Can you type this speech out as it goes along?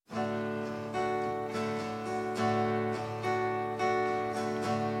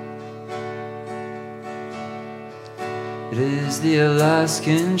It is the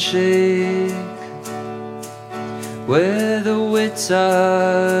Alaskan shake, where the wits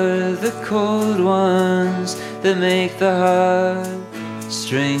are the cold ones that make the heart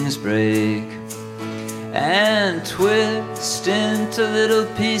strings break and twist into little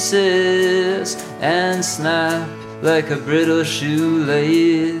pieces and snap like a brittle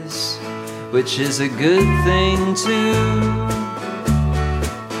shoelace, which is a good thing too.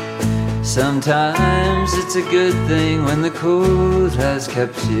 Sometimes it's a good thing when the cold has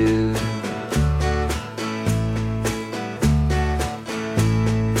kept you.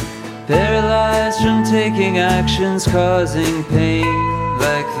 Paralyzed from taking actions causing pain,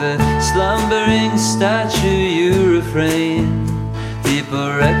 like the slumbering statue you refrain.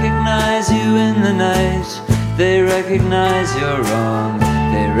 People recognize you in the night, they recognize you're wrong,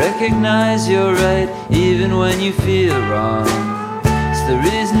 they recognize you're right, even when you feel wrong. It's the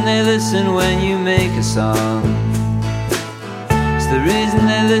reason they listen when you make a song. It's the reason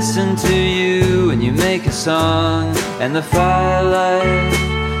they listen to you when you make a song. And the firelight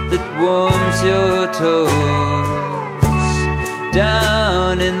that warms your toes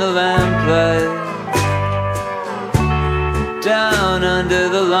down in the lamplight, down under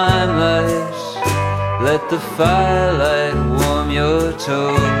the limelight, let the firelight warm your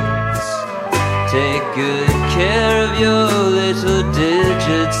toes. Take good care of your little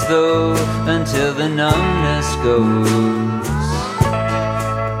digits though, until the numbness goes.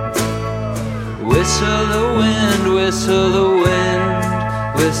 Whistle the wind, whistle the wind,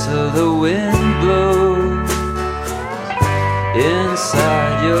 whistle the wind blows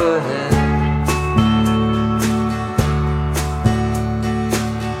inside your head.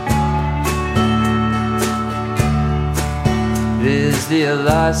 It is the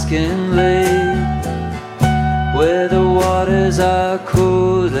Alaskan lake, where the waters are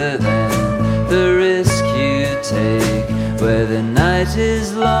colder than the risk you take, where the night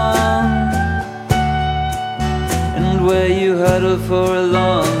is long, and where you huddle for a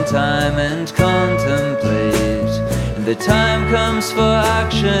long time and contemplate, and the time comes for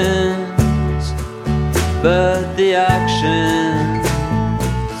actions, but the actions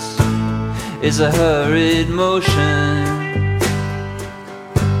is a hurried motion.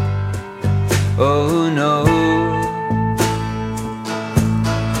 Oh no.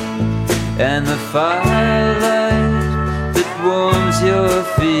 And the firelight that warms your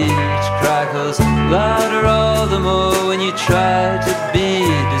feet crackles louder all the more when you try to be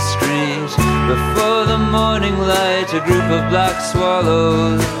discreet. Before the morning light, a group of black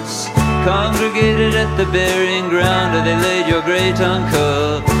swallows congregated at the burying ground where they laid your great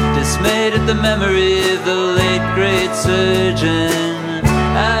uncle, dismayed at the memory of the late great surgeon.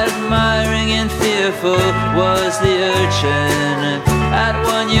 Admiring and fearful was the urchin, at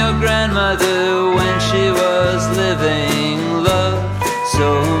one your grandmother when she was living loved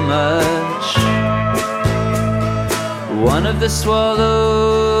so much. One of the swallows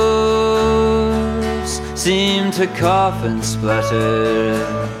seemed to cough and splutter,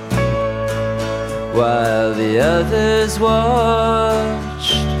 while the others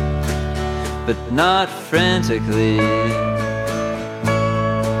watched, but not frantically.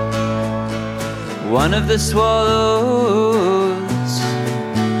 One of the swallows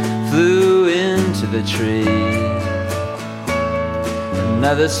flew into the tree.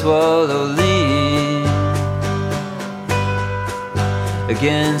 Another swallow leaned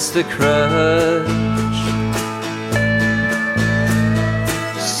against the crutch.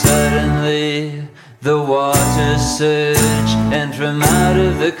 Suddenly the waters surged, and from out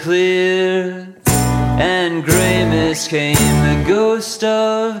of the clear and grey mist came the ghost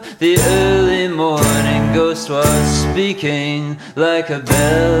of the early morning. Ghost was speaking like a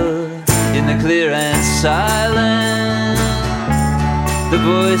bell in the clear and silent. The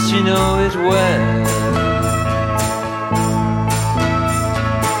voice, you know it well.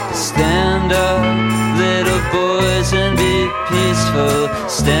 Stand up, little boys, and be peaceful.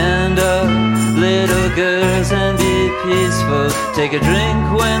 Stand up, little girls, and be peaceful. Take a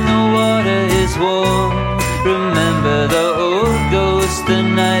drink when the water is warm. Remember the old ghost, the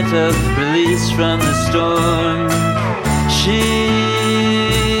night of release from the storm. She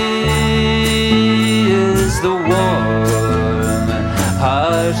is the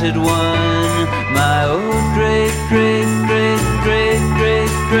warm-hearted one.